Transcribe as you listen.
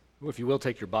Well, if you will,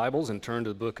 take your Bibles and turn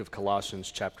to the book of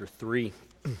Colossians chapter 3.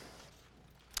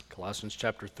 Colossians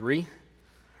chapter 3.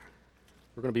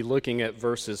 We're going to be looking at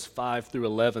verses 5 through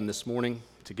 11 this morning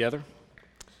together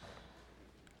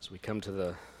as we come to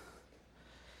the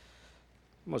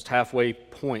almost halfway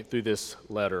point through this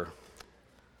letter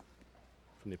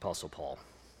from the Apostle Paul.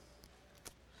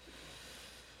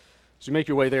 As you make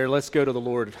your way there, let's go to the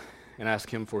Lord and ask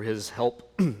Him for His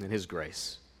help and His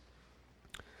grace.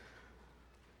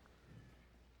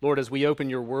 Lord, as we open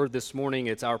your word this morning,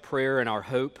 it's our prayer and our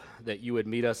hope that you would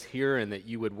meet us here and that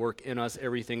you would work in us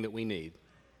everything that we need.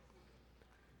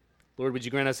 Lord, would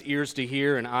you grant us ears to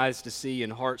hear and eyes to see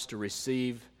and hearts to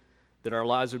receive, that our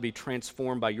lives would be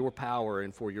transformed by your power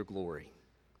and for your glory.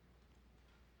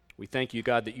 We thank you,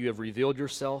 God, that you have revealed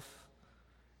yourself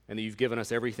and that you've given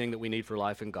us everything that we need for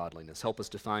life and godliness. Help us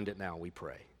to find it now, we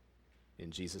pray.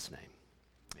 In Jesus' name,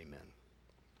 amen.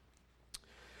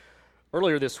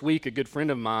 Earlier this week, a good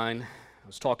friend of mine I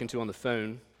was talking to on the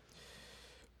phone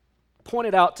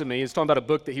pointed out to me, he was talking about a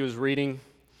book that he was reading,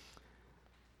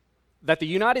 that the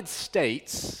United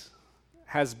States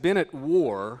has been at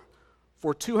war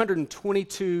for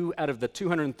 222 out of the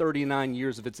 239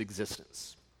 years of its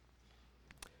existence.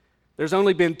 There's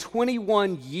only been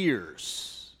 21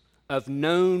 years of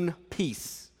known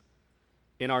peace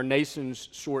in our nation's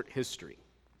short history.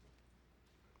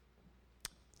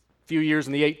 A few years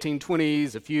in the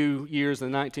 1820s, a few years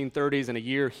in the 1930s, and a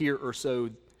year here or so,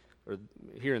 or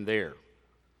here and there.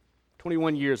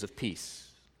 21 years of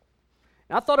peace.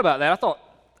 And I thought about that. I thought,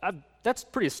 that's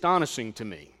pretty astonishing to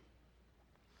me.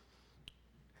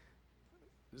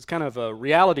 It's kind of a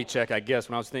reality check, I guess,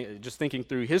 when I was just thinking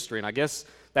through history. And I guess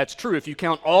that's true if you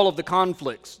count all of the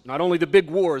conflicts, not only the big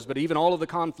wars, but even all of the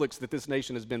conflicts that this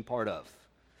nation has been part of.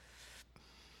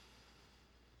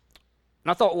 And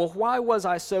I thought, well, why was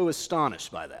I so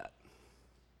astonished by that?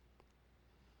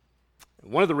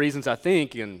 And one of the reasons I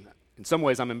think, and in some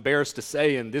ways I'm embarrassed to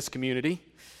say in this community,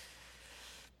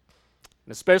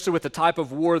 and especially with the type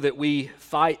of war that we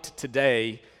fight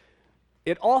today,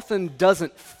 it often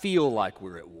doesn't feel like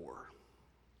we're at war.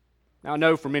 Now, I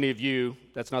know for many of you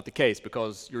that's not the case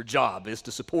because your job is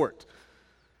to support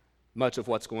much of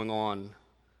what's going on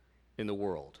in the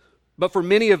world. But for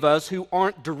many of us who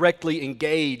aren't directly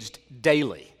engaged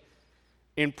daily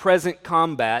in present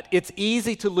combat, it's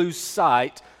easy to lose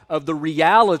sight of the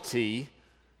reality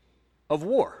of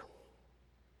war.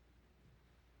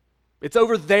 It's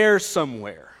over there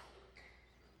somewhere.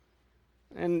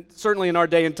 And certainly in our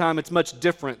day and time, it's much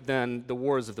different than the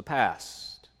wars of the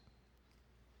past.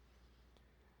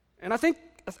 And I think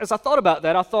as I thought about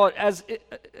that, as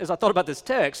I thought about this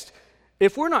text,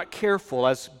 if we're not careful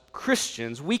as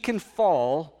Christians, we can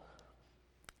fall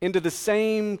into the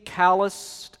same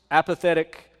calloused,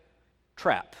 apathetic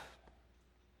trap.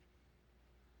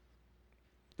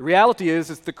 The reality is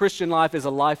the Christian life is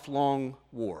a lifelong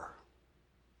war.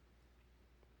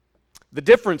 The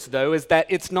difference, though, is that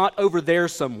it's not over there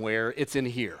somewhere, it's in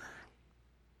here.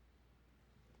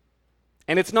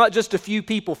 And it's not just a few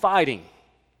people fighting.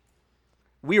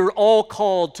 We are all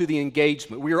called to the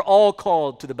engagement. We are all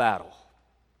called to the battle.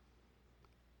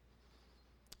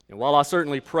 And while I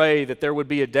certainly pray that there would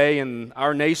be a day in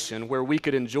our nation where we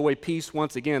could enjoy peace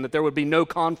once again, that there would be no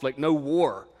conflict, no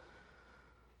war,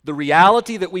 the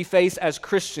reality that we face as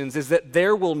Christians is that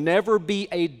there will never be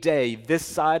a day this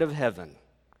side of heaven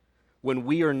when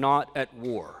we are not at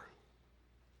war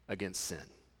against sin.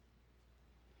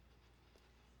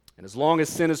 And as long as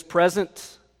sin is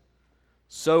present,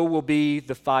 so will be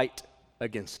the fight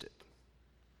against it.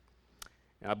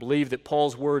 And I believe that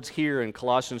Paul's words here in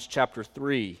Colossians chapter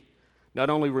 3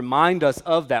 not only remind us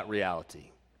of that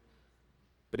reality,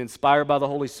 but inspired by the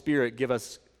Holy Spirit, give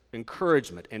us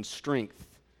encouragement and strength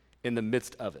in the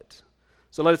midst of it.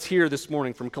 So let us hear this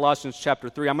morning from Colossians chapter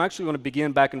 3. I'm actually going to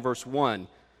begin back in verse 1,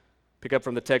 pick up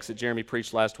from the text that Jeremy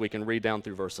preached last week, and read down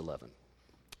through verse 11.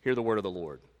 Hear the word of the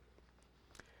Lord.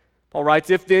 Paul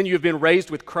writes, "If then you have been raised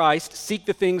with Christ, seek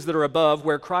the things that are above,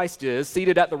 where Christ is,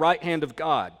 seated at the right hand of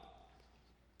God.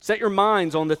 Set your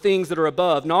minds on the things that are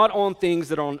above, not on things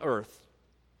that are on earth.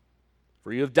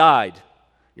 For you have died.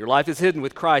 Your life is hidden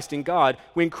with Christ in God.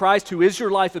 When Christ, who is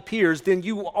your life, appears, then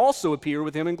you will also appear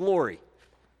with him in glory.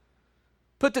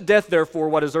 Put to death, therefore,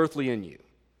 what is earthly in you: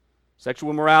 sexual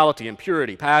immorality,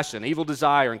 impurity, passion, evil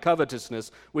desire, and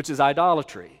covetousness, which is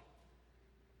idolatry.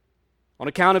 On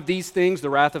account of these things,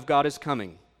 the wrath of God is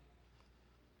coming.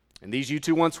 And these you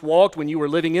too once walked when you were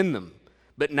living in them.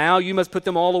 But now you must put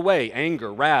them all away: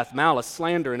 anger, wrath, malice,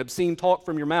 slander, and obscene talk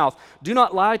from your mouth. Do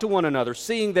not lie to one another,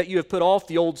 seeing that you have put off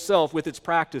the old self with its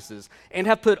practices, and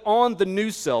have put on the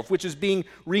new self, which is being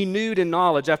renewed in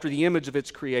knowledge after the image of its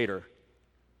Creator.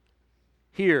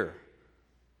 Here,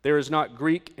 there is not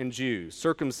Greek and Jew,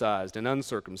 circumcised and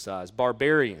uncircumcised,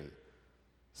 barbarian,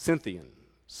 Scythian,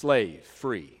 slave,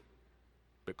 free.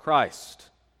 But Christ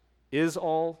is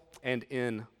all and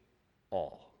in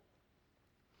all.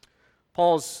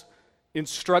 Paul's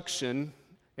instruction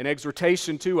and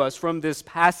exhortation to us from this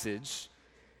passage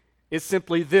is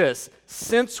simply this: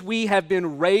 since we have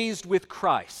been raised with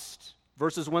Christ,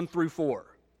 verses 1 through 4,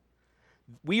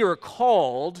 we are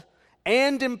called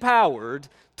and empowered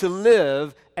to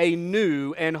live a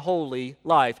new and holy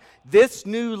life. This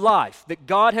new life that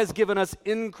God has given us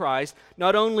in Christ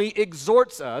not only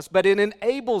exhorts us, but it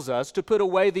enables us to put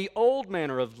away the old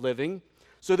manner of living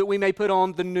so that we may put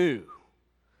on the new.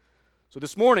 So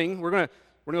this morning, we're going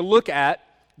to look at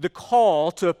the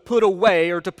call to put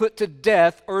away or to put to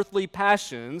death earthly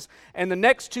passions. And the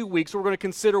next 2 weeks, we're going to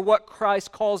consider what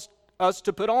Christ calls us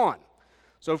to put on.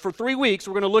 So for 3 weeks,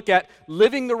 we're going to look at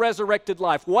living the resurrected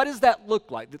life. What does that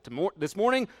look like? This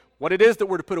morning, what it is that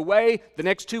we're to put away. The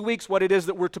next 2 weeks, what it is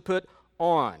that we're to put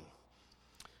on.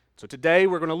 So today,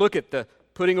 we're going to look at the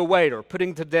putting away or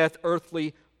putting to death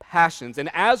earthly passions. And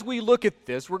as we look at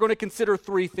this, we're going to consider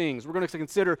three things. We're going to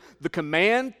consider the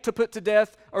command to put to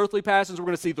death earthly passions. We're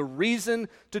going to see the reason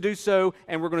to do so,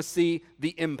 and we're going to see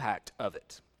the impact of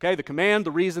it. Okay, the command,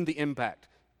 the reason, the impact.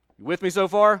 You with me so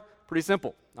far? Pretty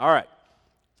simple. All right.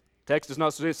 Text is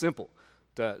not so simple.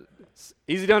 It's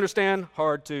easy to understand,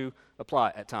 hard to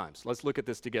apply at times. Let's look at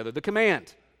this together. The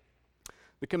command.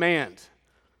 The command.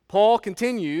 Paul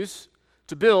continues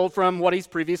to build from what he's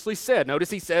previously said. Notice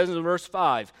he says in verse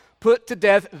 5, put to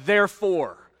death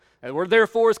therefore. And the word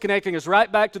therefore is connecting us right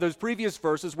back to those previous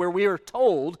verses where we are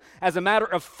told, as a matter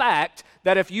of fact,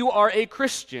 that if you are a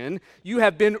Christian, you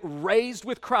have been raised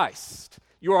with Christ.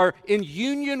 You are in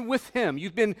union with Him.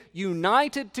 You've been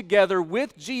united together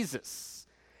with Jesus.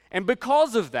 And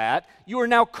because of that, you are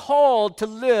now called to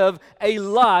live a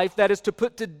life that is to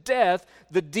put to death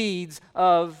the deeds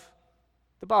of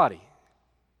the body.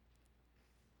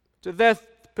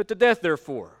 Put to death,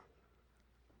 therefore.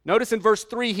 Notice in verse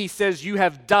 3, he says, you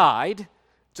have died.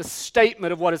 It's a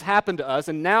statement of what has happened to us,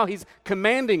 and now he's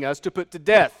commanding us to put to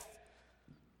death.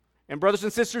 And brothers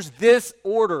and sisters, this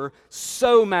order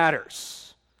so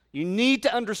matters. You need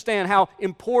to understand how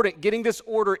important getting this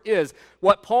order is.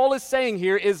 What Paul is saying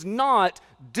here is not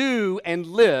do and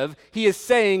live. He is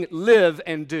saying live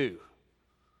and do.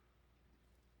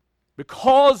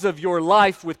 Because of your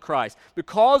life with Christ,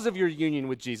 because of your union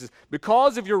with Jesus,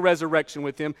 because of your resurrection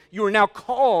with Him, you are now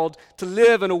called to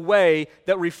live in a way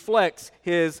that reflects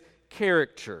His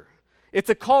character. It's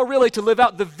a call really to live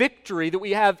out the victory that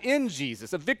we have in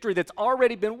Jesus, a victory that's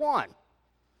already been won.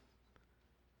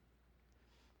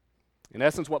 In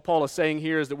essence, what Paul is saying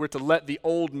here is that we're to let the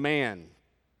old man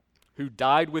who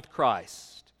died with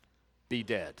Christ be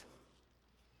dead.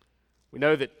 We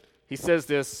know that he says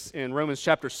this in Romans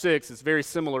chapter 6. It's very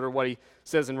similar to what he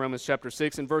says in Romans chapter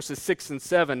 6. In verses 6 and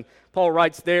 7, Paul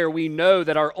writes there, we know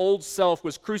that our old self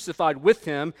was crucified with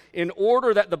Him in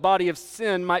order that the body of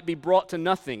sin might be brought to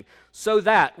nothing, so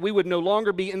that we would no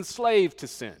longer be enslaved to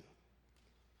sin.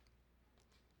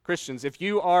 Christians, if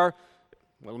you are,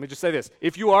 well, let me just say this.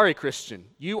 If you are a Christian,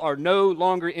 you are no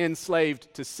longer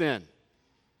enslaved to sin.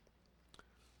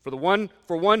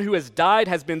 For one who has died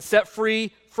has been set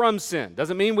free from sin.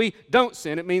 Doesn't mean we don't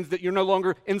sin. It means that you're no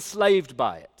longer enslaved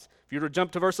by it. If you were to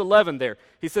jump to verse 11 there,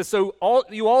 he says, so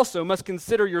you also must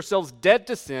consider yourselves dead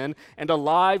to sin and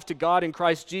alive to God in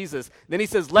Christ Jesus. Then he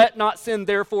says, let not sin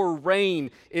therefore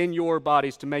reign in your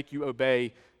bodies to make you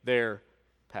obey their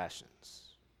passions.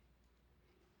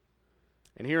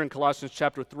 And here in Colossians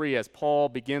chapter 3, as Paul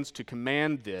begins to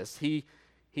command this, he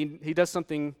does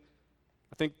something,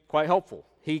 I think, quite helpful.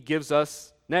 He gives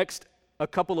us next a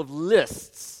couple of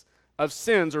lists of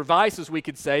sins or vices, we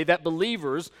could say, that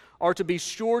believers are to be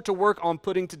sure to work on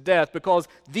putting to death, because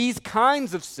these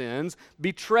kinds of sins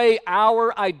betray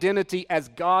our identity as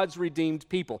God's redeemed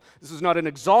people. This is not an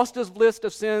exhaustive list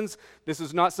of sins. This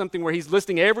is not something where he's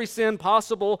listing every sin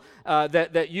possible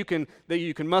that you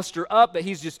can muster up, but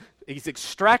he's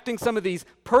extracting some of these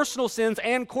personal sins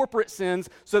and corporate sins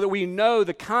so that we know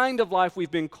the kind of life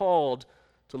we've been called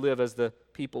to live as the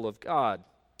people of God.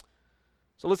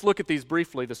 So let's look at these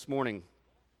briefly this morning.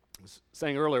 I was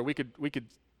saying earlier, we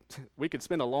could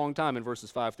spend a long time in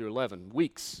verses 5 through 11,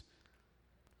 weeks.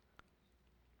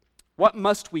 What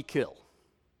must we kill?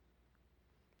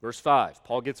 Verse 5,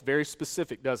 Paul gets very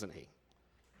specific, doesn't he?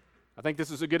 I think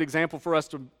this is a good example for us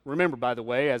to remember, by the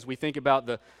way, as we think about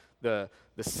the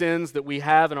sins that we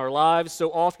have in our lives.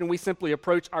 So often we simply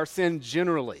approach our sin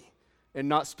generally and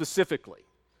not specifically.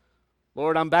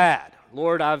 Lord, I'm bad.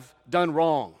 Lord, I've done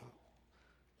wrong.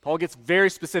 Paul gets very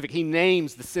specific. He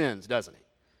names the sins, doesn't he?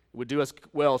 It would do us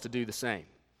well to do the same.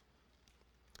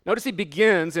 Notice he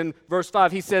begins in verse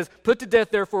 5. He says, "Put to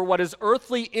death, therefore, what is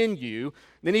earthly in you."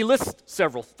 Then he lists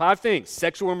 5 things: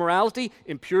 sexual immorality,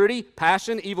 impurity,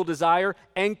 passion, evil desire,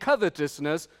 and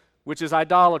covetousness, which is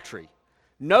idolatry.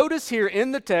 Notice here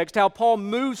in the text how Paul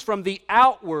moves from the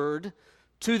outward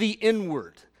to the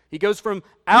inward. He goes from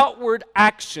outward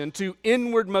action to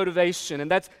inward motivation, and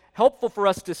that's helpful for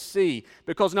us to see,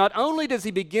 because not only does he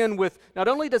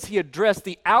address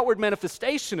the outward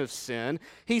manifestation of sin,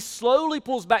 he slowly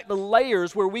pulls back the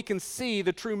layers where we can see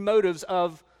the true motives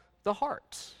of the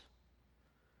heart.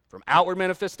 From outward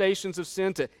manifestations of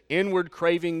sin to inward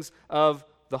cravings of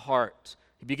the heart.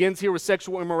 He begins here with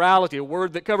sexual immorality, a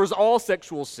word that covers all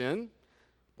sexual sin,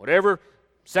 whatever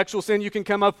sexual sin you can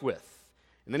come up with.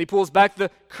 And then he pulls back the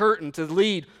curtain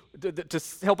to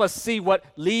help us see what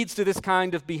leads to this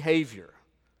kind of behavior.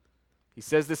 He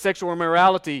says the sexual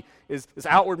immorality this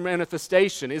outward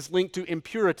manifestation is linked to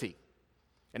impurity,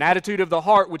 an attitude of the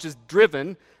heart which is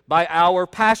driven by our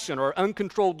passion or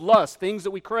uncontrolled lust, things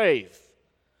that we crave.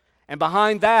 And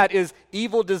behind that is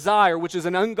evil desire, which is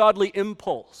an ungodly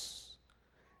impulse.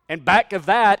 And back of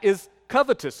that is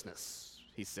covetousness,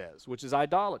 he says, which is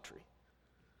idolatry.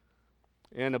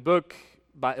 In a book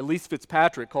by Elise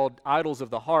Fitzpatrick called Idols of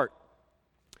the Heart,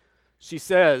 she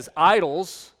says,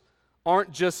 idols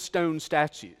aren't just stone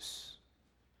statues.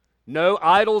 No,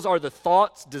 idols are the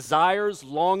thoughts, desires,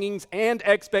 longings, and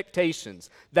expectations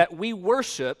that we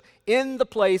worship in the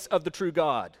place of the true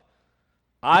God.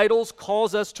 Idols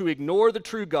cause us to ignore the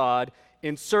true God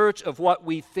in search of what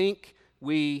we think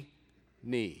we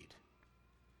need.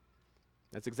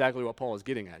 That's exactly what Paul is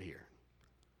getting at here.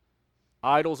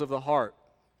 Idols of the heart,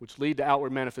 which lead to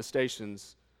outward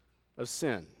manifestations of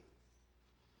sin.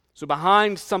 So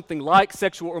behind something like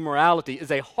sexual immorality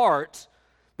is a heart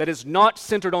that is not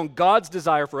centered on God's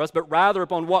desire for us, but rather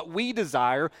upon what we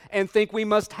desire and think we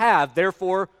must have,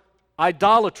 therefore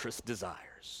idolatrous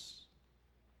desires.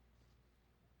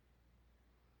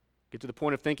 Get to the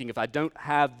point of thinking, if I don't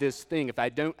have this thing, if I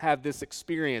don't have this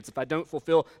experience, if I don't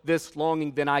fulfill this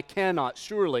longing, then I cannot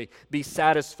surely be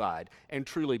satisfied and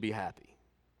truly be happy.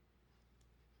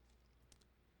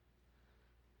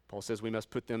 Paul says we must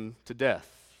put them to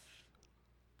death.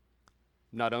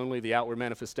 Not only the outward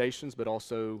manifestations, but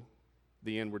also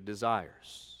the inward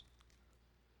desires.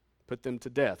 Put them to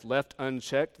death. Left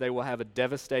unchecked, they will have a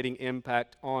devastating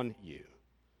impact on you.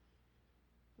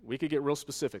 We could get real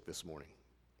specific this morning.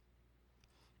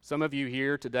 Some of you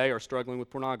here today are struggling with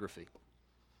pornography.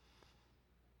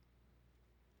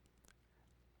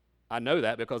 I know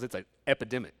that because it's an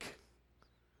epidemic.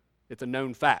 It's a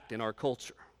known fact in our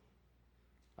culture.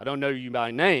 I don't know you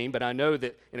by name, but I know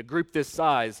that in a group this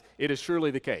size, it is surely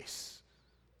the case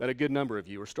that a good number of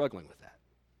you are struggling with that.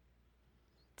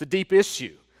 It's a deep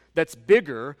issue that's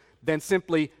bigger than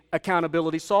simply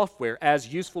accountability software,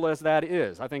 as useful as that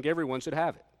is. I think everyone should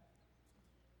have it.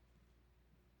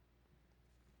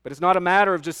 But it's not a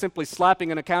matter of just simply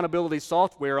slapping an accountability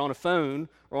software on a phone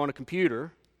or on a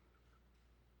computer.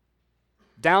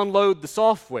 Download the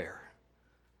software.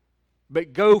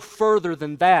 But go further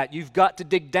than that. You've got to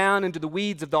dig down into the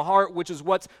weeds of the heart, which is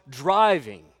what's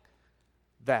driving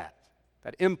that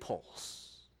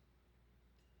impulse.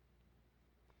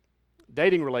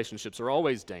 Dating relationships are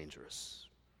always dangerous.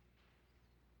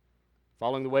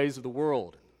 Following the ways of the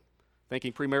world,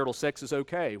 thinking premarital sex is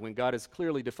okay when God has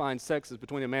clearly defined sex as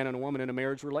between a man and a woman in a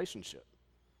marriage relationship.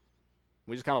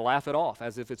 We just kind of laugh it off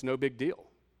as if it's no big deal.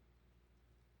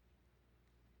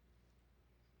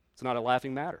 It's not a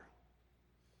laughing matter.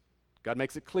 God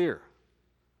makes it clear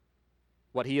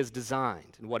what He has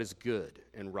designed and what is good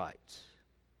and right.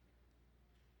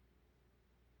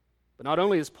 But not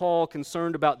only is Paul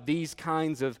concerned about these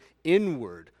kinds of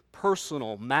inward,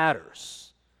 personal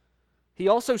matters, he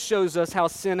also shows us how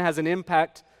sin has an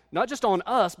impact not just on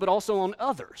us, but also on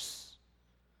others.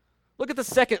 Look at the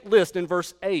second list in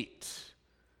verse 8.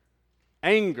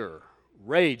 Anger,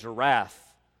 rage or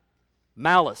wrath,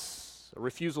 malice, a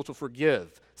refusal to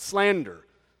forgive, slander,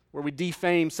 where we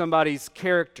defame somebody's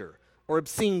character, or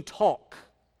obscene talk.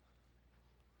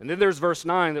 And then there's verse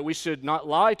 9, that we should not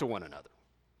lie to one another.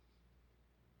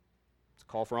 It's a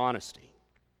call for honesty.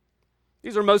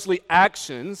 These are mostly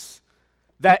actions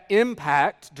that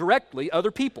impact directly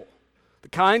other people, the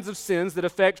kinds of sins that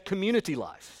affect community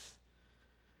life.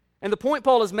 And the point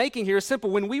Paul is making here is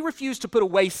simple. When we refuse to put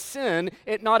away sin,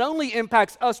 it not only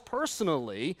impacts us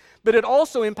personally, but it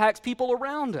also impacts people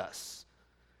around us.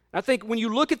 And I think when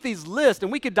you look at these lists,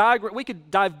 and we could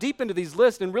dive deep into these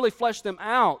lists and really flesh them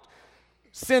out,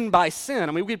 sin by sin.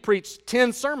 I mean, we could preach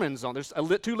 10 sermons on, there's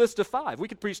two lists of 5. We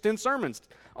could preach 10 sermons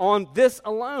on this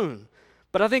alone.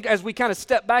 But I think as we kind of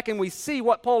step back and we see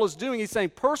what Paul is doing, he's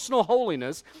saying personal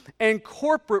holiness and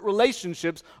corporate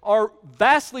relationships are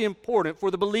vastly important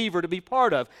for the believer to be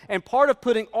part of. And part of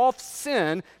putting off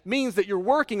sin means that you're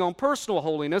working on personal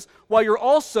holiness while you're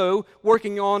also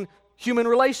working on human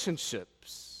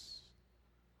relationships.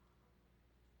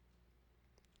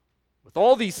 With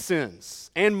all these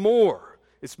sins and more,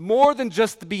 it's more than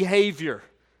just the behavior.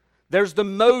 There's the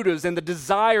motives and the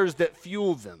desires that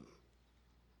fuel them.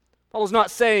 Paul is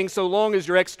not saying so long as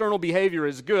your external behavior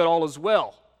is good, all is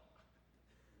well.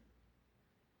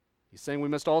 He's saying we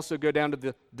must also go down to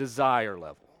the desire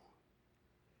level.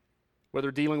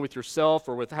 Whether dealing with yourself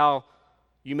or with how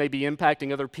you may be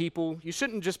impacting other people, you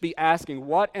shouldn't just be asking,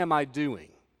 what am I doing?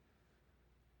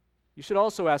 You should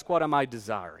also ask, what am I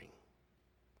desiring?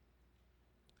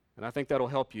 And I think that'll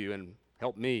help you and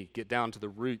help me get down to the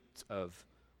root of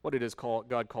what it is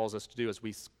God calls us to do as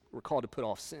we're called to put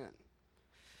off sin.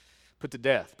 Put to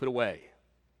death, put away.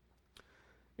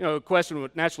 You know, a question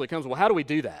naturally comes, well, how do we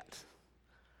do that?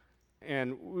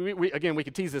 And we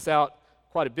could tease this out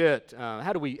quite a bit.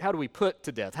 How do we put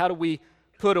to death? How do we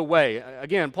put away?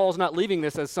 Again, Paul's not leaving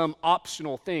this as some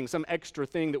optional thing, some extra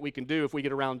thing that we can do if we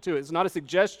get around to it. It's not a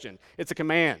suggestion, it's a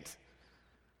command.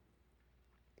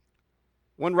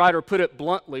 One writer put it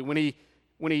bluntly when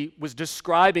he was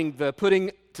describing the putting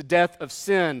to death of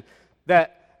sin,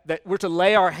 that we're to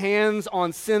lay our hands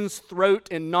on sin's throat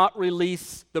and not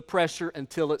release the pressure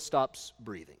until it stops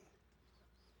breathing.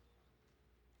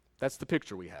 That's the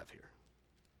picture we have here.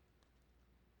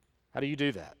 How do you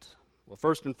do that? Well,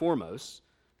 first and foremost,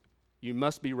 you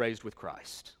must be raised with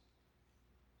Christ.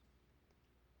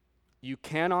 You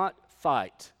cannot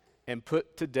fight and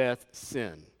put to death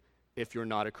sin if you're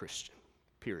not a Christian,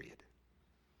 period.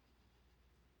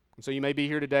 And so you may be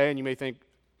here today and you may think,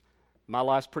 my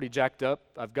life's pretty jacked up.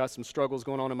 I've got some struggles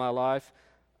going on in my life.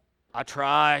 I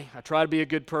try to be a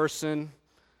good person.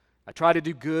 I try to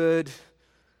do good.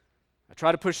 I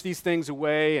try to push these things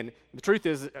away. And the truth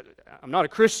is, I'm not a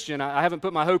Christian. I haven't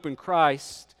put my hope in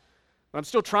Christ. But I'm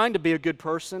still trying to be a good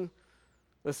person.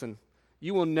 Listen,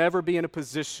 you will never be in a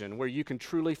position where you can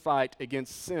truly fight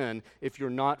against sin if you're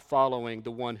not following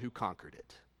the one who conquered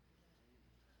it.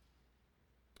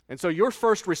 And so your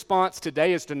first response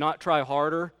today is to not try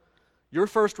harder. Your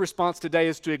first response today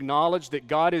is to acknowledge that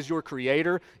God is your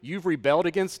creator. You've rebelled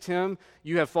against him.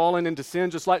 You have fallen into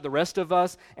sin just like the rest of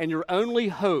us. And your only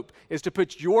hope is to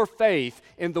put your faith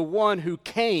in the one who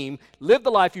came, lived the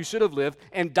life you should have lived,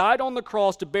 and died on the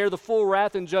cross to bear the full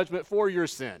wrath and judgment for your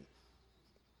sin.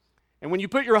 And when you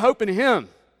put your hope in him,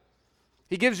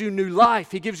 he gives you new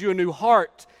life. He gives you a new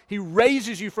heart. He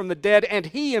raises you from the dead, and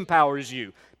he empowers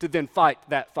you to then fight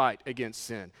that fight against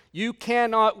sin. You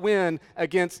cannot win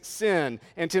against sin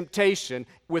and temptation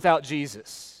without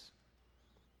Jesus.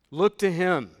 Look to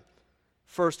him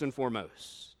first and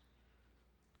foremost.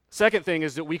 Second thing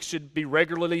is that we should be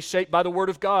regularly shaped by the Word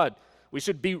of God. We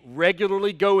should be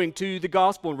regularly going to the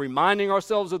gospel and reminding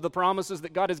ourselves of the promises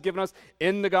that God has given us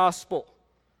in the gospel.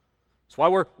 That's why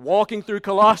we're walking through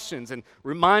Colossians and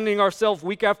reminding ourselves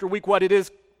week after week what it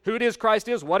is, who it is Christ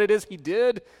is, what it is he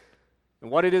did,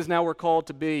 and what it is now we're called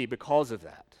to be because of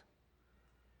that.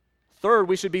 Third,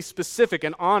 we should be specific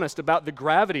and honest about the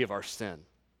gravity of our sin.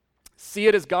 See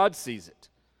it as God sees it.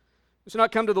 We should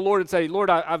not come to the Lord and say, Lord,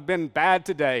 I've been bad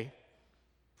today.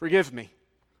 Forgive me.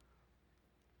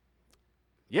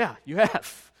 Yeah, you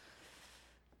have.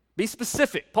 Be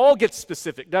specific. Paul gets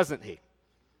specific, doesn't he?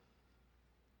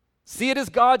 See it as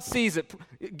God sees it.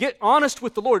 Get honest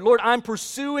with the Lord. Lord, I'm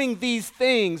pursuing these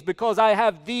things because I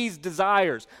have these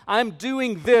desires. I'm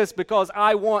doing this because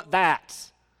I want that.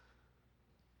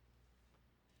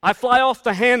 I fly off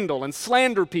the handle and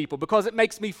slander people because it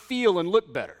makes me feel and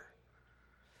look better.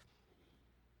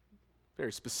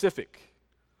 Very specific.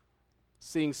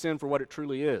 Seeing sin for what it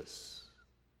truly is.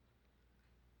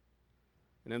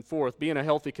 And then fourth, be in a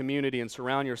healthy community and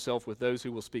surround yourself with those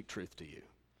who will speak truth to you.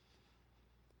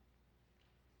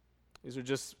 These are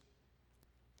just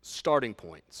starting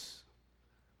points.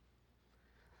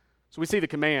 So we see the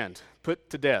command,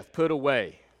 put to death, put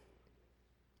away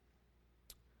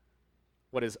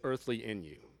what is earthly in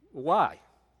you. Why?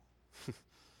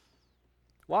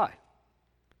 Why?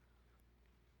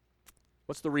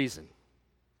 What's the reason?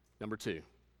 Number two.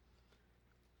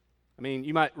 I mean,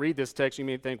 you might read this text, you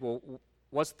may think, well,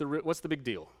 what's the big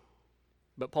deal?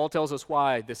 But Paul tells us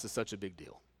why this is such a big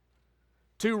deal.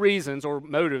 Two reasons or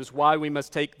motives why we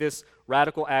must take this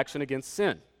radical action against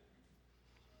sin.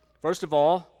 First of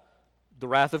all, the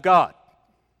wrath of God.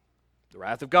 The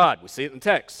wrath of God. We see it in the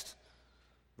text.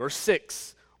 Verse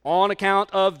 6, on account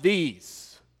of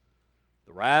these,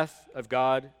 the wrath of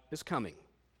God is coming.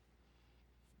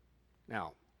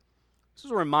 Now, this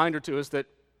is a reminder to us that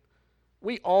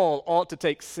we all ought to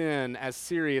take sin as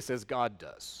serious as God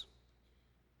does.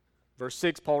 Verse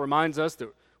 6, Paul reminds us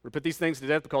that we put these things to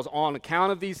death because on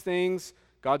account of these things,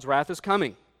 God's wrath is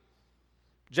coming.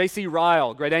 J.C.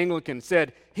 Ryle, great Anglican,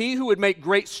 said, "He who would make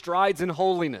great strides in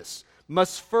holiness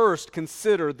must first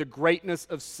consider the greatness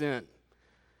of sin."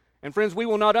 And friends, we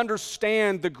will not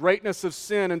understand the greatness of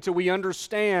sin until we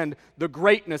understand the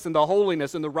greatness and the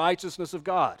holiness and the righteousness of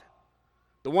God,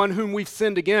 the one whom we've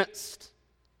sinned against.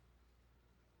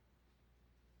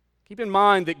 Keep in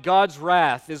mind that God's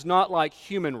wrath is not like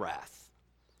human wrath.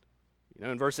 You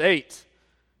know, in verse 8,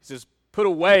 he says, put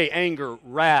away anger,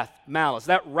 wrath, malice.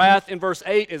 That wrath in verse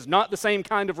 8 is not the same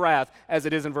kind of wrath as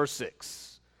it is in verse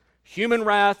 6. Human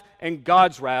wrath and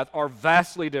God's wrath are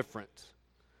vastly different.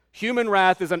 Human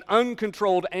wrath is an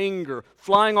uncontrolled anger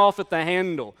flying off at the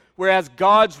handle, whereas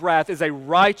God's wrath is a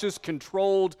righteous,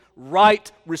 controlled,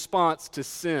 right response to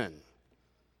sin.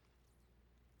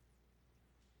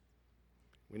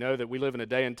 We know that we live in a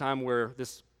day and time where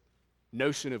this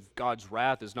notion of God's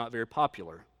wrath is not very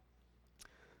popular.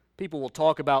 People will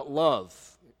talk about love.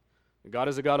 God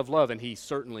is a God of love, and He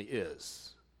certainly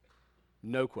is.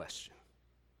 No question.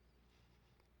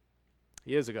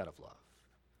 He is a God of love.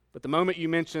 But the moment you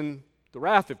mention the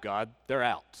wrath of God, they're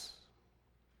out.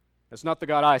 That's not the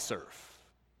God I serve,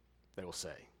 they will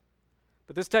say.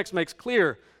 But this text makes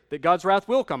clear that God's wrath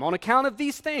will come on account of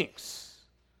these things.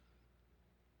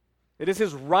 It is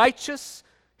His righteous,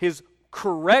 His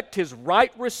correct, His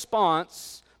right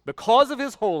response because of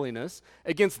His holiness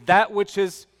against that which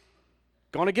has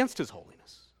gone against His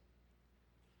holiness.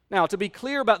 Now, to be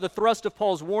clear about the thrust of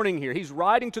Paul's warning here, he's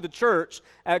writing to the church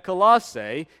at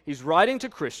Colossae, he's writing to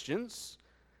Christians,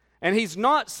 and he's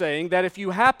not saying that if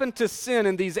you happen to sin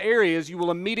in these areas, you will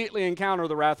immediately encounter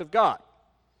the wrath of God.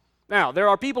 Now, there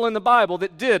are people in the Bible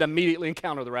that did immediately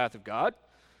encounter the wrath of God.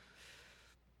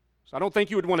 So I don't think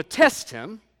you would want to test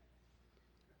him.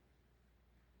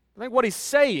 I think what he's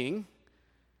saying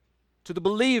to the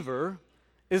believer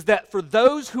is that for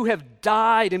those who have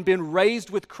died and been raised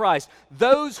with Christ,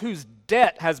 those whose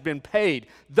debt has been paid,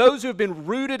 those who have been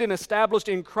rooted and established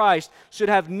in Christ should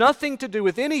have nothing to do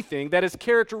with anything that is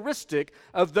characteristic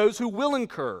of those who will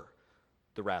incur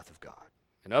the wrath of God.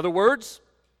 In other words,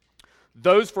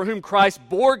 those for whom Christ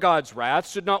bore God's wrath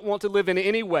should not want to live in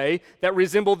any way that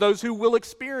resemble those who will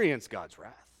experience God's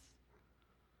wrath.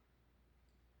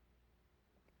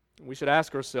 We should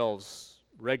ask ourselves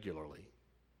regularly,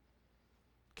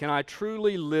 can I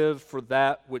truly live for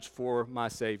that which for my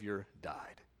Savior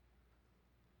died?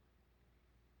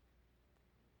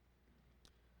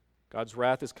 God's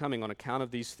wrath is coming on account of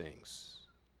these things.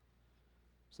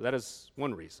 So that is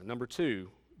one reason. Number two,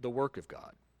 the work of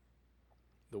God.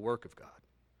 The work of God.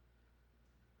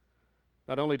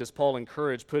 Not only does Paul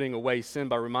encourage putting away sin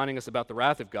by reminding us about the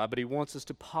wrath of God, but he wants us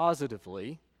to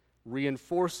positively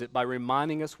reinforce it by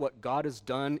reminding us what God has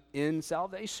done in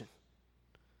salvation.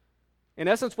 In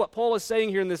essence, what Paul is saying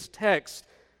here in this text,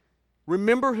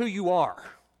 remember who you are.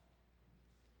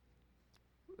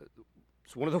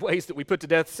 It's one of the ways that we put to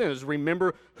death sin is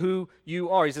remember who you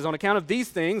are. He says, on account of these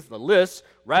things, the list,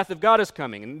 wrath of God is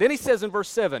coming. And then he says in verse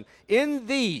 7, in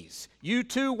these you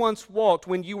too once walked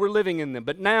when you were living in them,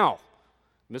 but now,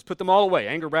 you must put them all away,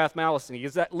 anger, wrath, malice, and he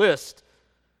gives that list,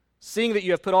 seeing that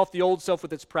you have put off the old self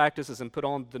with its practices and put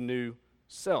on the new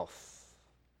self.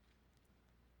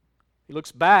 He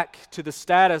looks back to the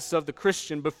status of the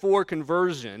Christian before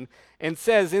conversion and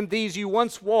says, in these you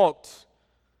once walked.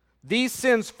 These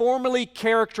sins formerly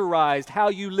characterized how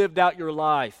you lived out your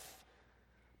life,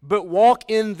 but walk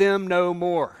in them no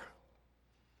more.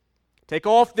 Take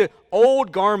off the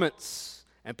old garments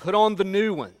and put on the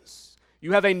new ones.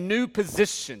 You have a new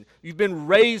position. You've been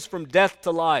raised from death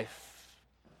to life.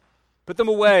 Put them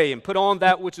away and put on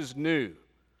that which is new.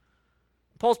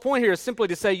 Paul's point here is simply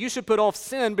to say you should put off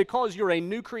sin because you're a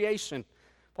new creation.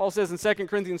 Paul says in 2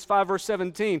 Corinthians 5, verse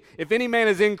 17, if any man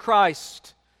is in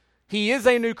Christ, he is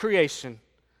a new creation.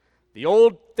 The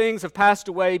old things have passed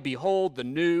away. Behold, the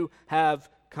new have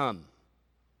come.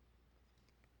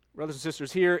 Brothers and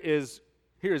sisters, here is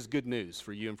good news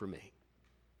for you and for me.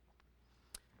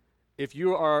 If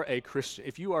you are a Christian,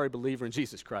 if you are a believer in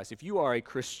Jesus Christ, if you are a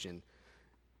Christian,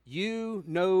 you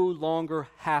no longer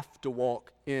have to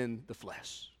walk in the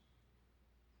flesh.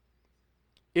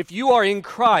 If you are in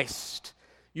Christ,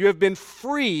 you have been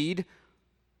freed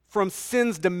from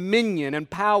sin's dominion and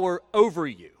power over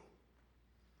you.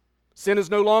 Sin is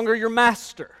no longer your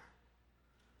master.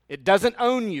 It doesn't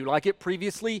own you like it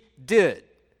previously did.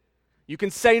 You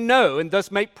can say no and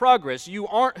thus make progress. You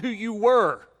aren't who you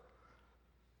were.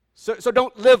 So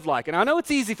don't live like it. And I know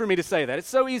it's easy for me to say that. It's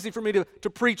so easy for me to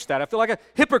preach that. I feel like a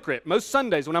hypocrite most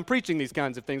Sundays when I'm preaching these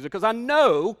kinds of things because I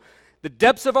know the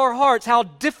depths of our hearts how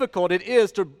difficult it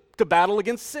is to battle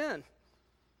against sin.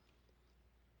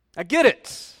 I get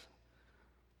it.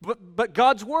 But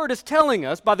God's Word is telling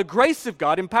us, by the grace of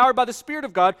God, empowered by the Spirit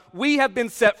of God, we have been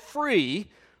set free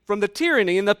from the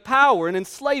tyranny and the power and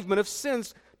enslavement of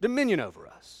sin's dominion over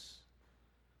us.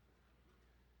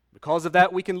 Because of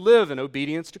that, we can live in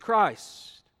obedience to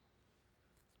Christ.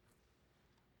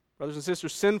 Brothers and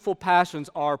sisters, sinful passions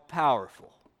are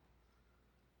powerful.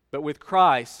 But with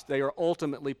Christ, they are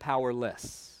ultimately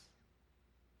powerless.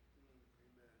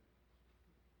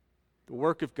 The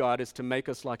work of God is to make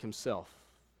us like Himself.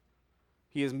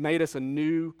 He has made us a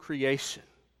new creation.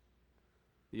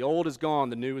 The old is gone,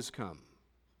 the new has come.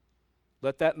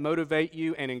 Let that motivate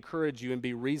you and encourage you and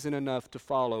be reason enough to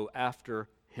follow after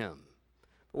Him.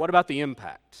 But what about the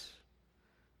impact?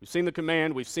 We've seen the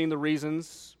command, we've seen the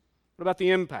reasons. What about the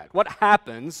impact? What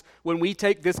happens when we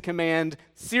take this command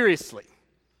seriously?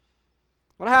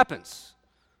 What happens?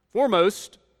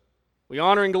 Foremost, we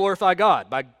honor and glorify God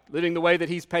by living the way that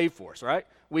He's paid for us, right?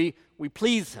 We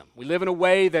please Him. We live in a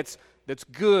way that's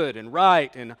good and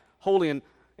right and holy and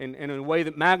in a way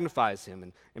that magnifies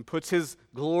Him and puts His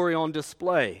glory on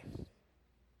display.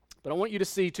 But I want you to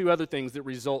see two other things that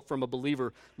result from a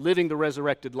believer living the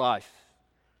resurrected life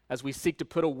as we seek to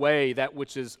put away that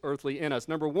which is earthly in us.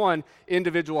 Number one,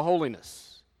 individual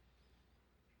holiness.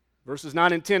 Verses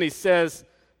 9 and 10, he says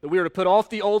that we are to put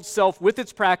off the old self with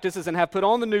its practices and have put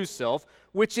on the new self,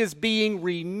 which is being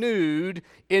renewed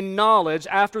in knowledge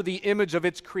after the image of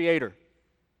its Creator.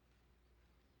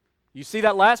 You see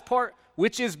that last part?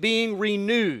 Which is being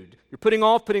renewed. You're putting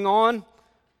off, putting on,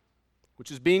 which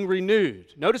is being renewed.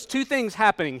 Notice two things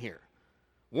happening here.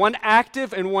 One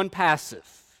active and one passive.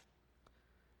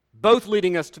 Both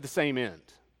leading us to the same end.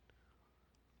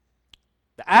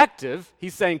 The active,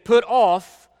 he's saying, put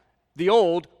off the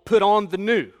old, put on the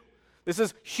new. This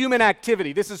is human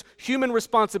activity. This is human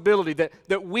responsibility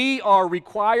that we are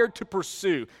required to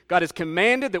pursue. God has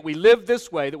commanded that we live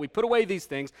this way, that we put away these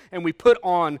things, and we put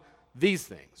on these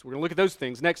things. We're going to look at those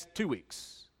things next 2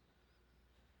 weeks.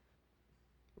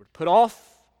 We're to put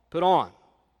off, put on.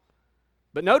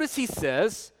 But notice he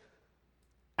says,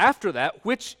 after that,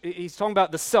 which he's talking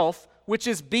about the self, which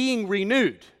is being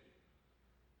renewed.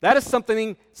 That is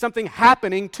something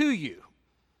happening to you.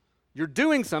 You're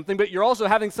doing something, but you're also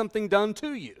having something done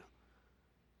to you.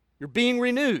 You're being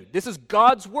renewed. This is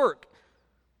God's work.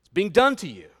 It's being done to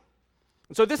you.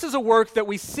 And so this is a work that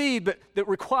we see that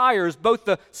requires both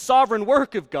the sovereign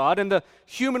work of God and the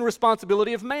human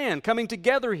responsibility of man coming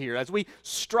together here. As we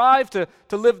strive to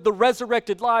live the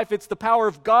resurrected life, it's the power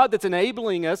of God that's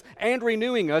enabling us and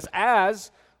renewing us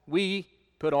as we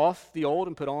put off the old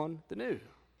and put on the new.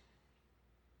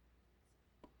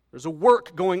 There's a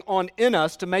work going on in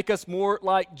us to make us more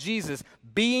like Jesus,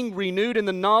 being renewed in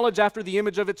the knowledge after the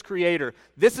image of its Creator.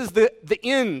 This is the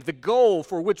end, the goal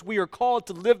for which we are called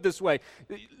to live this way.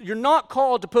 You're not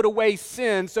called to put away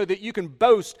sin so that you can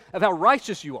boast of how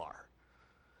righteous you are.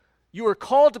 You are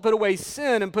called to put away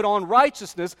sin and put on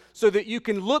righteousness so that you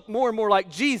can look more and more like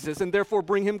Jesus and therefore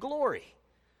bring Him glory.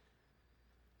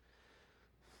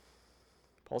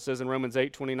 Paul says in Romans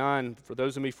 8:29, for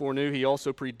those whom He foreknew, He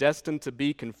also predestined to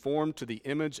be conformed to the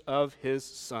image of His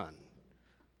Son.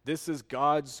 This is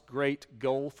God's great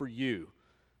goal for you,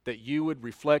 that you would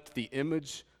reflect the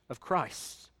image of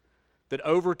Christ, that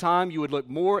over time you would look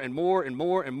more and more and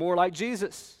more and more like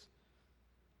Jesus.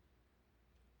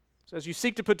 So as you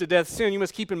seek to put to death sin, you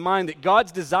must keep in mind that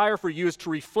God's desire for you is to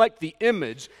reflect the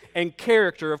image and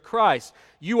character of Christ.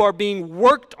 You are being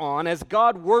worked on as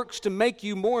God works to make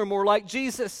you more and more like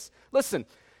Jesus. Listen,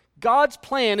 God's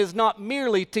plan is not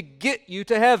merely to get you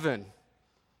to heaven.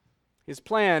 His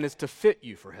plan is to fit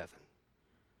you for heaven,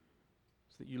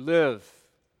 so that you live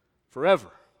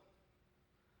forever,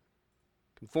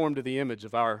 conformed to the image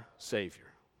of our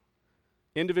Savior.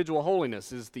 Individual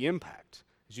holiness is the impact.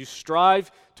 As you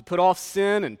strive to put off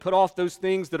sin and put off those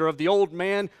things that are of the old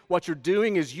man, what you're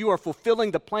doing is you are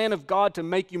fulfilling the plan of God to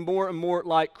make you more and more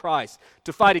like Christ.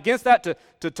 To fight against that,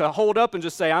 to hold up and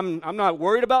just say, I'm not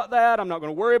worried about that, I'm not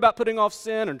going to worry about putting off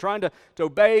sin and trying to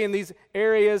obey in these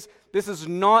areas, this is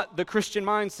not the Christian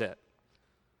mindset.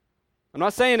 I'm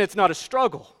not saying it's not a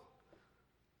struggle.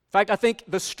 In fact, I think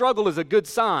the struggle is a good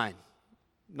sign.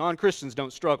 Non-Christians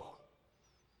don't struggle.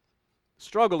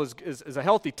 Struggle is a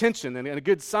healthy tension and a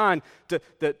good sign,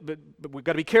 but we've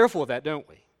got to be careful of that, don't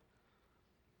we?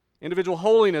 Individual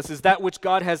holiness is that which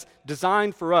God has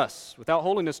designed for us. Without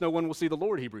holiness, no one will see the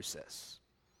Lord, Hebrews says.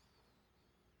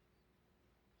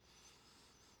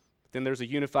 But then there's a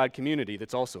unified community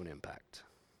that's also an impact.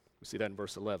 We see that in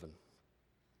verse 11.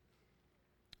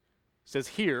 It says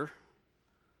here,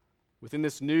 within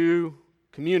this new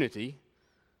community,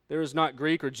 there is not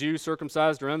Greek or Jew,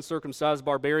 circumcised or uncircumcised,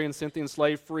 barbarian, Scythian,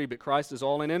 slave, free, but Christ is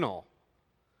all and in all.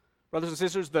 Brothers and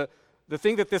sisters, the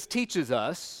thing that this teaches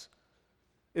us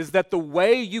is that the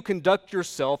way you conduct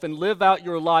yourself and live out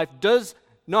your life does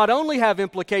not only have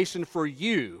implication for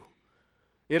you,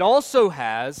 it also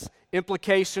has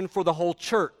implication for the whole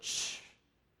church.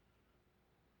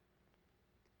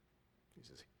 He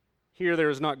says, here there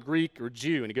is not Greek or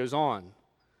Jew, and he goes on.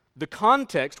 The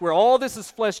context where all this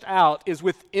is fleshed out is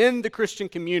within the Christian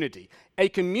community. A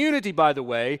community, by the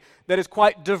way, that is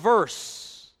quite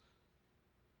diverse.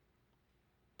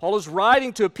 Paul is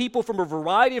writing to a people from a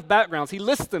variety of backgrounds. He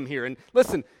lists them here. And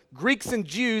listen, Greeks and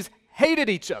Jews hated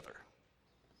each other.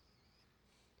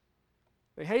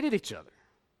 They hated each other.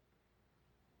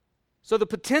 So the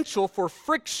potential for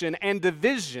friction and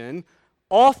division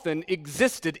often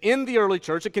existed in the early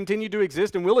church. It continued to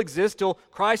exist and will exist till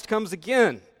Christ comes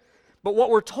again. But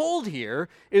what we're told here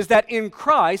is that in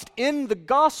Christ, in the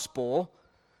gospel,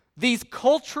 these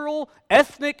cultural,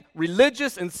 ethnic,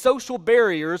 religious, and social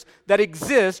barriers that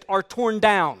exist are torn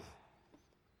down.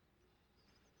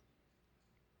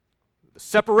 The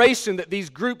separation that these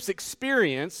groups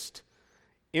experienced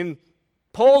in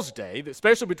Paul's day,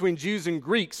 especially between Jews and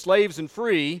Greeks, slaves and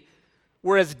free,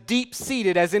 were as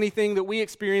deep-seated as anything that we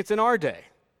experience in our day.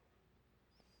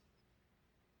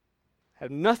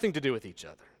 Had nothing to do with each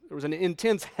other. There was an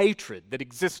intense hatred that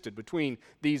existed between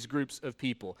these groups of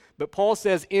people. But Paul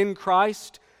says in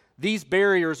Christ, these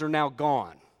barriers are now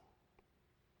gone.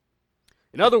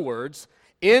 In other words,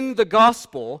 in the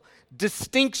gospel,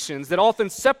 distinctions that often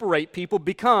separate people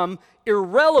become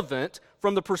irrelevant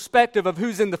from the perspective of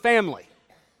who's in the family.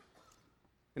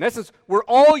 In essence, we're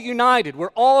all united. We're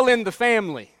all in the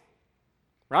family.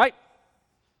 Right?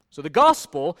 So the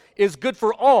gospel is good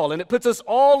for all, and it puts us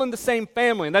all in the same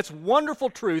family, and that's wonderful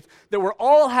truth that we're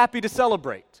all happy to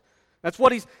celebrate. That's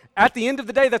what at the end of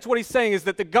the day, that's what he's saying, is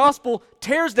that the gospel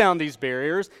tears down these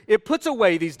barriers, it puts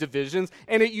away these divisions,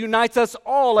 and it unites us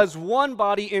all as one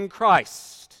body in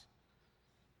Christ.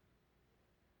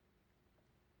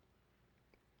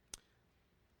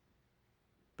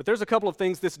 But there's a couple of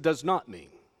things this does not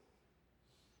mean.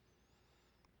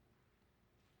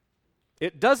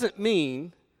 It doesn't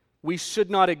mean we should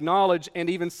not acknowledge and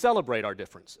even celebrate our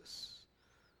differences.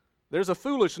 There's a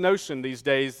foolish notion these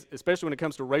days, especially when it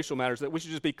comes to racial matters, that we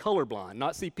should just be colorblind,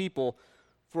 not see people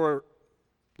for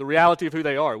the reality of who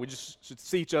they are. We just should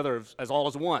see each other as all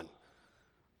as one.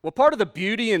 Well, part of the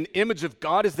beauty and image of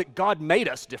God is that God made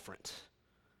us different.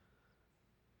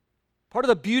 Part of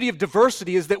the beauty of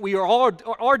diversity is that we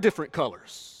are different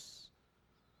colors.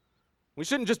 We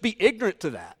shouldn't just be ignorant to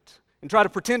that and try to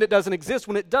pretend it doesn't exist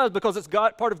when it does, because it's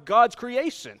part of God's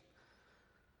creation.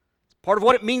 It's part of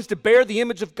what it means to bear the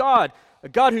image of God, a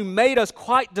God who made us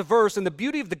quite diverse. And the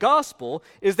beauty of the gospel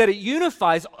is that it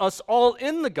unifies us all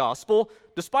in the gospel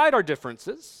despite our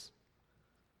differences.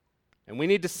 And we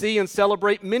need to see and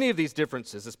celebrate many of these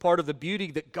differences as part of the beauty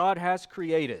that God has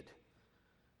created.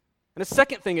 And the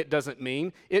second thing it doesn't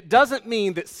mean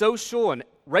that social and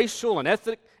racial and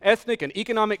ethnic and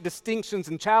economic distinctions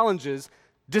and challenges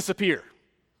disappear.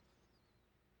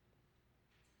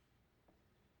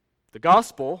 The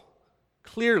gospel,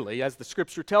 clearly, as the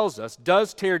scripture tells us,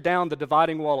 does tear down the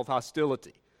dividing wall of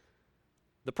hostility.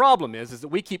 The problem is that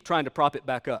we keep trying to prop it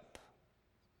back up.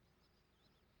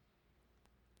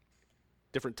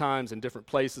 Different times and different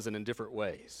places and in different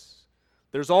ways.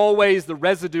 There's always the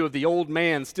residue of the old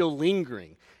man still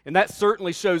lingering, and that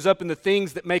certainly shows up in the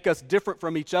things that make us different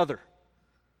from each other.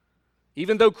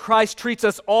 Even though Christ treats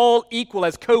us all equal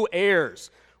as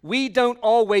co-heirs, we don't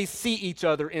always see each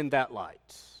other in that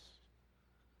light.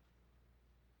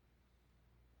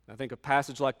 I think a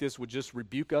passage like this would just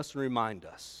rebuke us and remind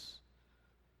us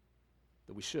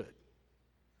that we should.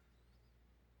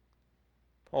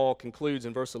 Paul concludes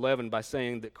in verse 11 by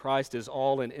saying that Christ is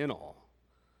all and in all.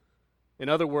 In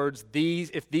other words,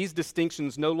 if these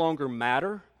distinctions no longer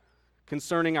matter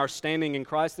concerning our standing in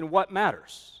Christ, then what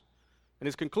matters? And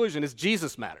his conclusion is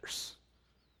Jesus matters.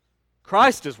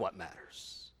 Christ is what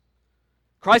matters.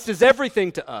 Christ is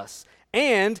everything to us,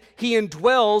 and he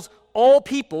indwells all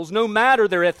peoples, no matter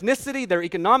their ethnicity, their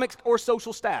economic or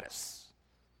social status.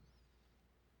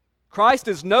 Christ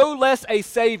is no less a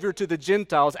Savior to the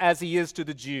Gentiles as he is to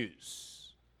the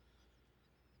Jews.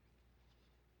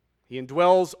 He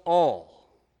indwells all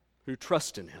who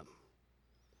trust in him.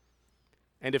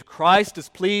 And if Christ is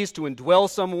pleased to indwell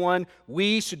someone,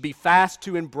 we should be fast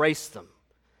to embrace them.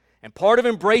 And part of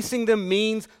embracing them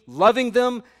means loving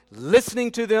them,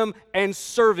 listening to them, and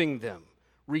serving them.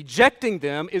 Rejecting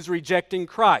them is rejecting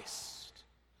Christ.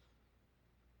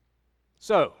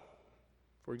 So,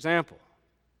 for example,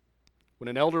 when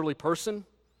an elderly person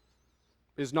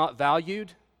is not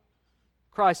valued,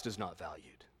 Christ is not valued.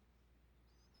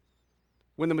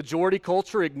 When the majority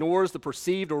culture ignores the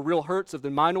perceived or real hurts of the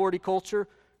minority culture,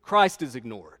 Christ is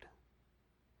ignored.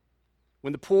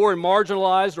 When the poor and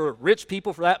marginalized, or rich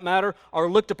people for that matter, are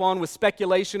looked upon with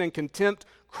speculation and contempt,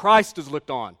 Christ is looked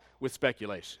on with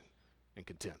speculation and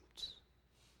contempt.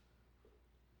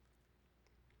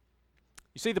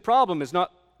 You see, the problem is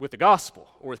not with the gospel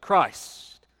or with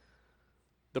Christ.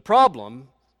 The problem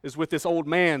is with this old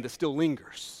man that still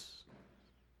lingers,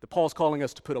 that Paul's calling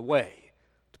us to put away,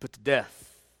 to put to death.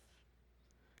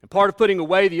 And part of putting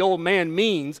away the old man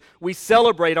means we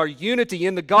celebrate our unity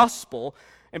in the gospel,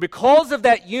 and because of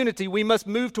that unity, we must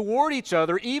move toward each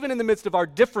other even in the midst of our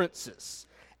differences.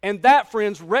 And that,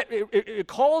 friends, it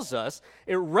calls us,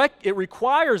 it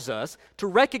requires us to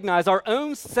recognize our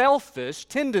own selfish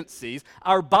tendencies,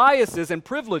 our biases and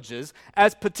privileges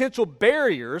as potential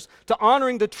barriers to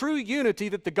honoring the true unity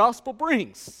that the gospel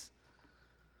brings.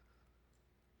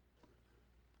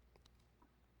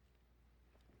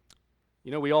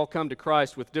 You know, we all come to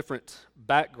Christ with different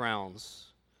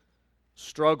backgrounds,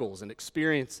 struggles, and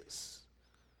experiences.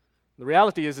 The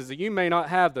reality is that you may not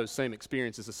have those same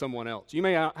experiences as someone else. You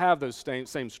may not have those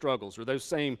same struggles or those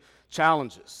same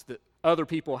challenges that other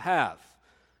people have.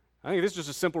 I think this is just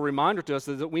a simple reminder to us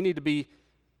that we need to be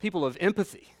people of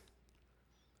empathy.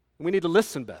 We need to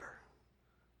listen better.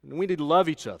 And we need to love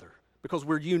each other because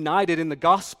we're united in the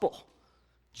gospel.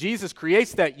 Jesus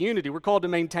creates that unity. We're called to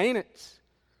maintain it.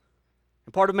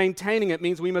 And part of maintaining it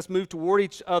means we must move toward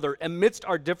each other amidst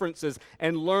our differences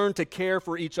and learn to care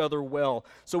for each other well.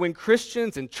 So when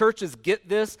Christians and churches get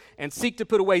this and seek to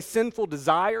put away sinful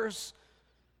desires,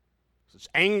 such as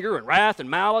anger and wrath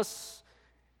and malice,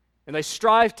 and they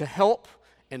strive to help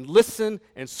and listen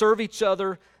and serve each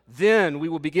other, then we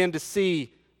will begin to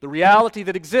see the reality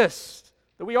that exists,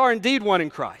 that we are indeed one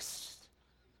in Christ.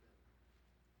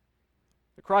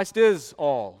 That Christ is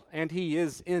all, and he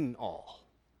is in all.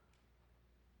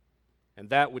 And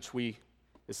that which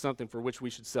is something for which we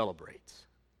should celebrate.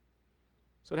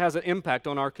 So it has an impact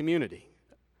on our community.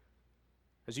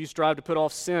 As you strive to put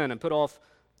off sin and put off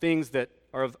things that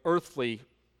are of earthly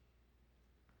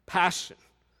passion,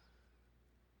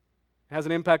 it has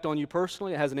an impact on you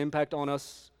personally. It has an impact on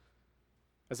us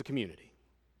as a community.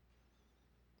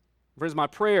 Friends, my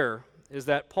prayer is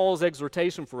that Paul's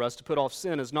exhortation for us to put off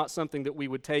sin is not something that we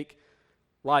would take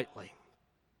lightly.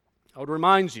 I would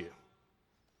remind you,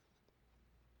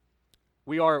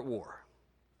 we are at war.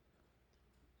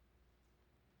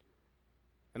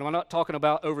 And I'm not talking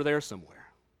about over there somewhere.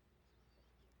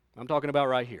 I'm talking about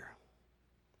right here.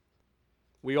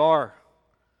 We are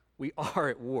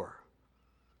at war.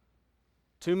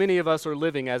 Too many of us are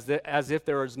living as if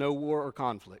there is no war or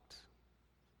conflict.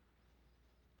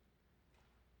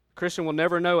 A Christian will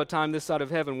never know a time this side of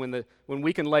heaven when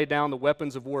we can lay down the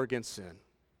weapons of war against sin.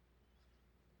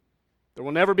 There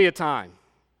will never be a time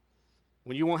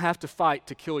when you won't have to fight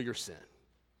to kill your sin.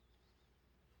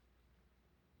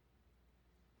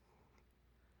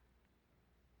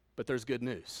 But there's good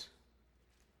news.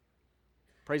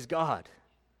 Praise God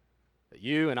that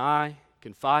you and I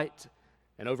can fight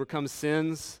and overcome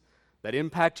sins that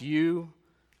impact you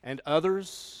and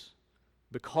others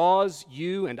because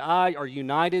you and I are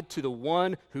united to the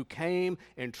one who came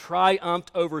and triumphed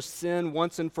over sin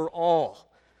once and for all,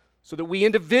 so that we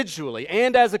individually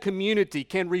and as a community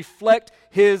can reflect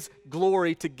his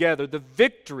glory together. The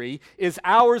victory is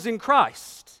ours in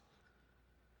Christ.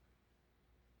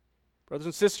 Brothers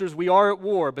and sisters, we are at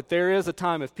war, but there is a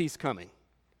time of peace coming.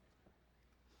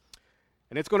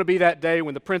 And it's going to be that day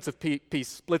when the Prince of Peace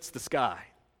splits the sky.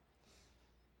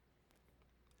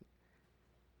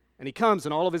 And he comes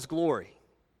in all of his glory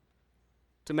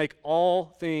to make all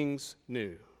things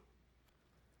new.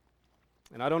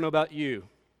 And I don't know about you,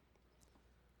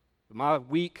 but my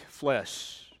weak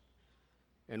flesh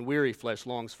and weary flesh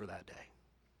longs for that day.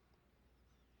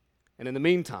 And in the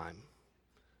meantime,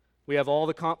 we have all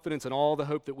the confidence and all the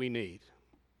hope that we need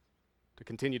to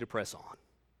continue to press on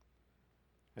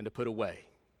and to put away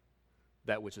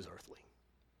that which is earthly.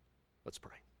 Let's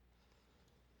pray.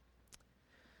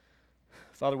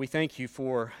 Father, we thank you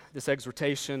for this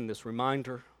exhortation, this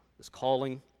reminder, this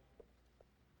calling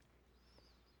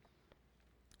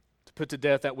to put to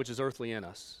death that which is earthly in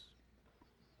us.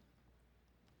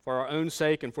 For our own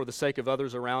sake and for the sake of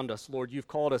others around us, Lord, you've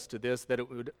called us to this, that it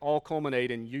would all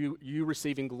culminate in you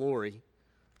receiving glory.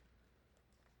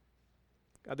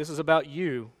 God, this is about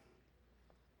you,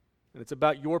 and it's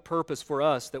about your purpose for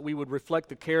us, that we would reflect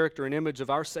the character and image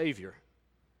of our Savior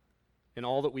in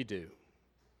all that we do.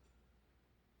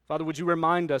 Father, would you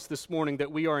remind us this morning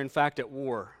that we are in fact at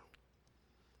war?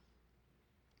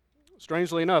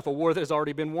 Strangely enough, a war that has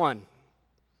already been won.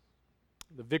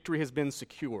 The victory has been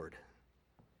secured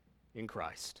in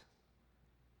Christ.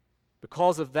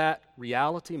 Because of that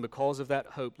reality and because of that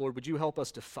hope, Lord, would you help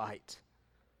us to fight?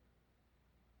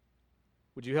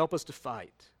 Would you help us to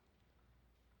fight,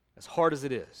 as hard as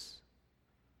it is,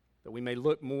 that we may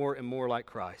look more and more like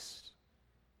Christ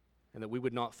and that we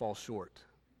would not fall short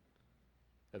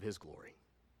of his glory.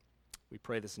 We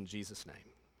pray this in Jesus' name.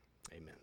 Amen.